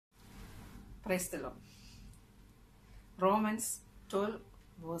Praise the Lord. Romans 12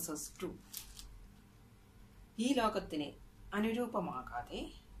 verses 2. ഈ ലോകത്തിന് അനുരൂപമാകാതെ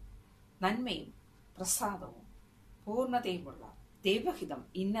നന്മയും പ്രസാദവും പൂർണ്ണതയുമുള്ള ദൈവഹിതം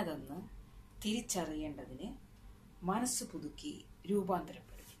ഇന്നതെന്ന് തിരിച്ചറിയേണ്ടതിന് മനസ്സ് പുതുക്കി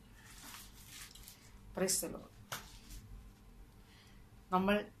രൂപാന്തരപ്പെടുത്തി. Praise the Lord.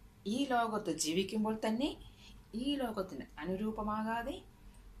 നമ്മൾ ഈ ലോകത്ത് ജീവിക്കുമ്പോൾ തന്നെ ഈ ലോകത്തിന് അനുരൂപമാകാതെ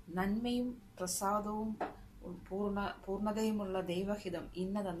നന്മയും പ്രസാദവും പൂർണ്ണതയുമുള്ള ദൈവഹിതം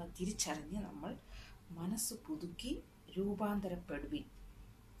ഇന്നതെന്ന് തിരിച്ചറിഞ്ഞ് നമ്മൾ മനസ്സ് പുതുക്കി രൂപാന്തരപ്പെടുവിൻ.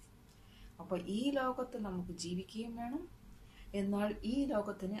 അപ്പോൾ ഈ ലോകത്ത് നമുക്ക് ജീവിക്കുകയും വേണം, എന്നാൽ ഈ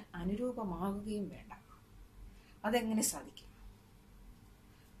ലോകത്തിന് അനുരൂപമാകുകയും വേണ്ട. അതെങ്ങനെ സാധിക്കും?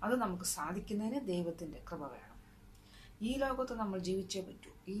 അത് നമുക്ക് സാധിക്കുന്നതിന് ദൈവത്തിൻ്റെ കൃപ വേണം. ഈ ലോകത്ത് നമ്മൾ ജീവിച്ചേ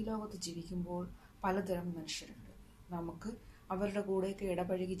പറ്റൂ. ഈ ലോകത്ത് ജീവിക്കുമ്പോൾ പലതരം മനുഷ്യരുണ്ട്. നമുക്ക് അവരുടെ കൂടെയൊക്കെ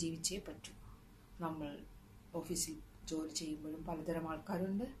ഇടപഴകി ജീവിച്ചേ പറ്റൂ. നമ്മൾ ഓഫീസിൽ ജോലി ചെയ്യുമ്പോഴും പലതരം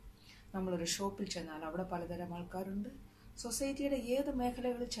ആൾക്കാരുണ്ട്. നമ്മളൊരു ഷോപ്പിൽ ചെന്നാൽ അവിടെ പലതരം ആൾക്കാരുണ്ട്. സൊസൈറ്റിയുടെ ഏത്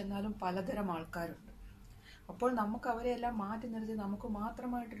മേഖലകളിൽ ചെന്നാലും പലതരം ആൾക്കാരുണ്ട്. അപ്പോൾ നമുക്ക് അവരെയെല്ലാം മാറ്റി നിർത്തി നമുക്ക്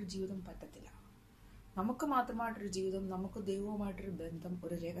മാത്രമായിട്ടൊരു ജീവിതം പറ്റത്തില്ല. നമുക്ക് മാത്രമായിട്ടൊരു ജീവിതം, നമുക്ക് ദൈവവുമായിട്ടൊരു ബന്ധം,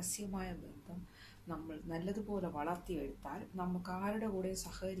 ഒരു രഹസ്യമായ ബന്ധം നമ്മൾ നല്ലതുപോലെ വളർത്തിയെടുത്താൽ നമുക്ക് ആരുടെ കൂടെ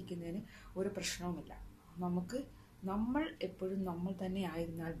സഹകരിക്കുന്നതിന് ഒരു പ്രശ്നവുമില്ല. നമ്മൾ എപ്പോഴും നമ്മൾ തന്നെ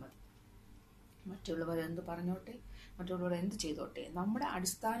ആയിരുന്നാൽ മതി. മറ്റുള്ളവർ എന്ത് പറഞ്ഞോട്ടെ, മറ്റുള്ളവർ എന്ത് ചെയ്തോട്ടെ, നമ്മുടെ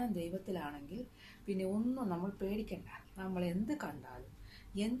അടിസ്ഥാനം ദൈവത്തിലാണെങ്കിൽ പിന്നെ ഒന്നും നമ്മൾ പേടിക്കണ്ട. നമ്മൾ എന്ത് കണ്ടാലും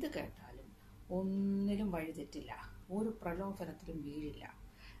എന്ത് കേട്ടാലും ഒന്നിലും വഴിതെറ്റില്ല, ഒരു പ്രലോഭനത്തിലും വീഴില്ല.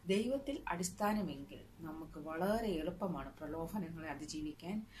 ദൈവത്തിൽ അടിസ്ഥാനമെങ്കിൽ നമുക്ക് വളരെ എളുപ്പമാണ് പ്രലോഭനങ്ങളെ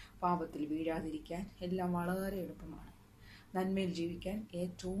അതിജീവിക്കാൻ, പാപത്തിൽ വീഴാതിരിക്കാൻ എല്ലാം വളരെ എളുപ്പമാണ്. നന്മയിൽ ജീവിക്കാൻ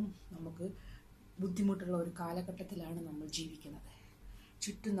ഏറ്റവും നമുക്ക് ബുദ്ധിമുട്ടുള്ള ഒരു കാലഘട്ടത്തിലാണ് നമ്മൾ ജീവിക്കുന്നത്.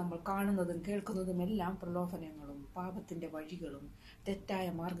 ചുറ്റും നമ്മൾ കാണുന്നതും കേൾക്കുന്നതും എല്ലാം പ്രലോഭനങ്ങളും പാപത്തിൻ്റെ വഴികളും തെറ്റായ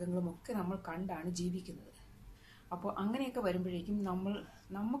മാർഗങ്ങളും ഒക്കെ നമ്മൾ കണ്ടാണ് ജീവിക്കുന്നത്. അപ്പോൾ അങ്ങനെയൊക്കെ വരുമ്പോഴേക്കും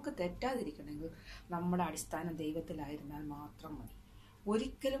നമുക്ക് തെറ്റാതിരിക്കണമെങ്കിൽ നമ്മുടെ അടിസ്ഥാനം ദൈവത്തിലായിരുന്നാൽ മാത്രം മതി.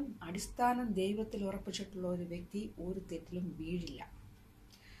 ഒരിക്കലും അടിസ്ഥാനം ദൈവത്തിൽ ഉറപ്പിച്ചിട്ടുള്ള ഒരു വ്യക്തി ഒരു തെറ്റിലും വീഴില്ല.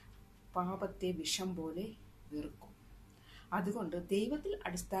 പാപത്തെ വിഷം പോലെ വെറുക്കും. അതുകൊണ്ട് ദൈവത്തിൽ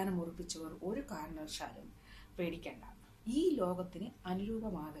അടിസ്ഥാനം ഉറപ്പിച്ചവർ ഒരു കാരണവശാലും പേടിക്കണ്ട. ഈ ലോകത്തിന്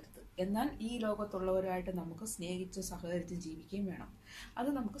അനുരൂപമാകരുത്. എന്നാൽ ഈ ലോകത്തുള്ളവരായിട്ട് നമുക്ക് സ്നേഹിച്ച് സഹകരിച്ച് ജീവിക്കുകയും വേണം. അത്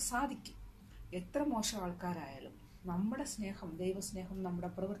നമുക്ക് സാധിക്കും. എത്ര മോശം ആൾക്കാരായാലും നമ്മുടെ സ്നേഹം, ദൈവസ്നേഹം, നമ്മുടെ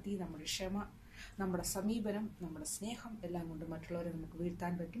പ്രവൃത്തി, നമ്മുടെ ക്ഷമ, നമ്മുടെ സമീപനം, നമ്മുടെ സ്നേഹം എല്ലാം കൊണ്ട് മറ്റുള്ളവരെ നമുക്ക്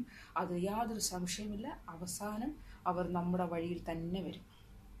വീഴ്ത്താൻ പറ്റും. അത് യാതൊരു സംശയമില്ല. അവസാനം അവർ നമ്മുടെ വഴിയിൽ തന്നെ വരും.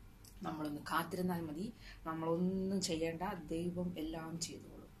 നമ്മളൊന്ന് കാത്തിരുന്നാൽ മതി. നമ്മളൊന്നും ചെയ്യേണ്ട, ദൈവം എല്ലാം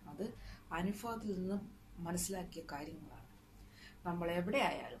ചെയ്തോളും. അത് അനുഭവത്തിൽ നിന്ന് മനസ്സിലാക്കിയ കാര്യങ്ങളാണ്. നമ്മൾ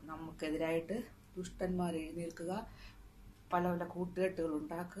എവിടെയായാലും നമുക്കെതിരായിട്ട് ദുഷ്ടന്മാർ എഴുന്നേൽക്കുക, പല പല കൂട്ടുകെട്ടുകൾ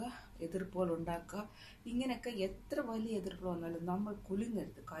ഉണ്ടാക്കുക, എതിർപ്പുകൾ ഉണ്ടാക്കുക, ഇങ്ങനെയൊക്കെ എത്ര വലിയ എതിർപ്പ് വന്നാലും നമ്മൾ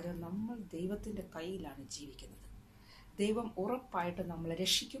കുലുങ്ങരുത്. കാരണം നമ്മൾ ദൈവത്തിൻ്റെ കയ്യിലാണ് ജീവിക്കുന്നത്. ദൈവം ഉറപ്പായിട്ട് നമ്മളെ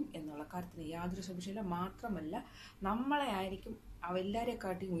രക്ഷിക്കും എന്നുള്ള കാര്യത്തിന് യാതൊരു സംശയമില്ല. മാത്രമല്ല, നമ്മളെ ആയിരിക്കും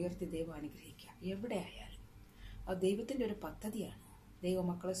എല്ലാവരെക്കാട്ടിയും ഉയർത്തി ദൈവം അനുഗ്രഹിക്കുക. എവിടെയായാലും അത് ദൈവത്തിൻ്റെ ഒരു പദ്ധതിയാണ്.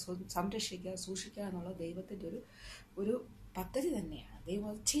 ദൈവമക്കളെ സംരക്ഷിക്കുക, സൂക്ഷിക്കുക എന്നുള്ള ദൈവത്തിൻ്റെ ഒരു പദ്ധതി തന്നെയാണ്. ദൈവം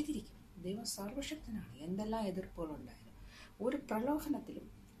അത് ചെയ്തിരിക്കും. ദൈവം സർവശക്തനാണ്. എന്തെല്ലാം എതിർപ്പുകളുണ്ടായാലും ഒരു പ്രലോഭനത്തിലും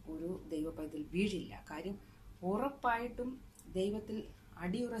ഒരു ദൈവപൈതൽ വീഴില്ല. കാര്യം ഉറപ്പായിട്ടും ദൈവത്തിൽ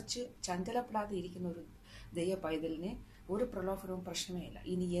അടിയുറച്ച് ചഞ്ചലപ്പെടാതെ ഇരിക്കുന്ന ഒരു ദൈവപൈതലിന് ഒരു പ്രലോഭനവും പ്രശ്നമേ ഇല്ല.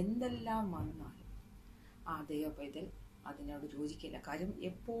 ഇനി എന്തെല്ലാം വന്നാലും ആ ദൈവപൈതൽ അതിനോട് യോജിക്കില്ല. കാര്യം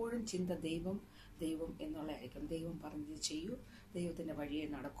എപ്പോഴും ചിന്ത ദൈവം എന്നുള്ളതായിരിക്കും. ദൈവം പറഞ്ഞത് ചെയ്യൂ, ദൈവത്തിൻ്റെ വഴിയെ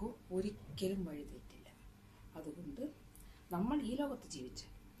നടക്കൂ, ഒരിക്കലും വഴി തെറ്റില്ല. അതുകൊണ്ട് നമ്മൾ ഈ ലോകത്ത് ജീവിച്ച്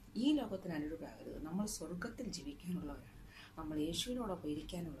ഈ ലോകത്തിന് അനുരൂപമാകരുത്. നമ്മൾ സ്വർഗത്തിൽ ജീവിക്കാനുള്ളവരാണ്. നമ്മൾ യേശുവിനോടൊപ്പം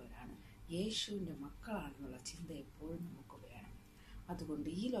ഇരിക്കാനുള്ളവരാണ്. യേശുവിൻ്റെ മക്കളാണെന്നുള്ള ചിന്ത എപ്പോഴും നമുക്ക് വേണം. അതുകൊണ്ട്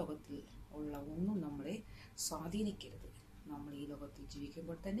ഈ ലോകത്തിൽ ഉള്ള ഒന്നും നമ്മളെ സ്വാധീനിക്കരുത്. നമ്മൾ ഈ ലോകത്തിൽ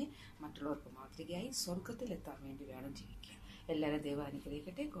ജീവിക്കുമ്പോൾ തന്നെ മറ്റുള്ളവർക്ക് മാതൃകയായി സ്വർഗത്തിലെത്താൻ വേണ്ടി വേണം ജീവിക്കുക. എല്ലാവരും ദൈവം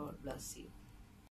അനുഗ്രഹിക്കട്ടെ. God bless you.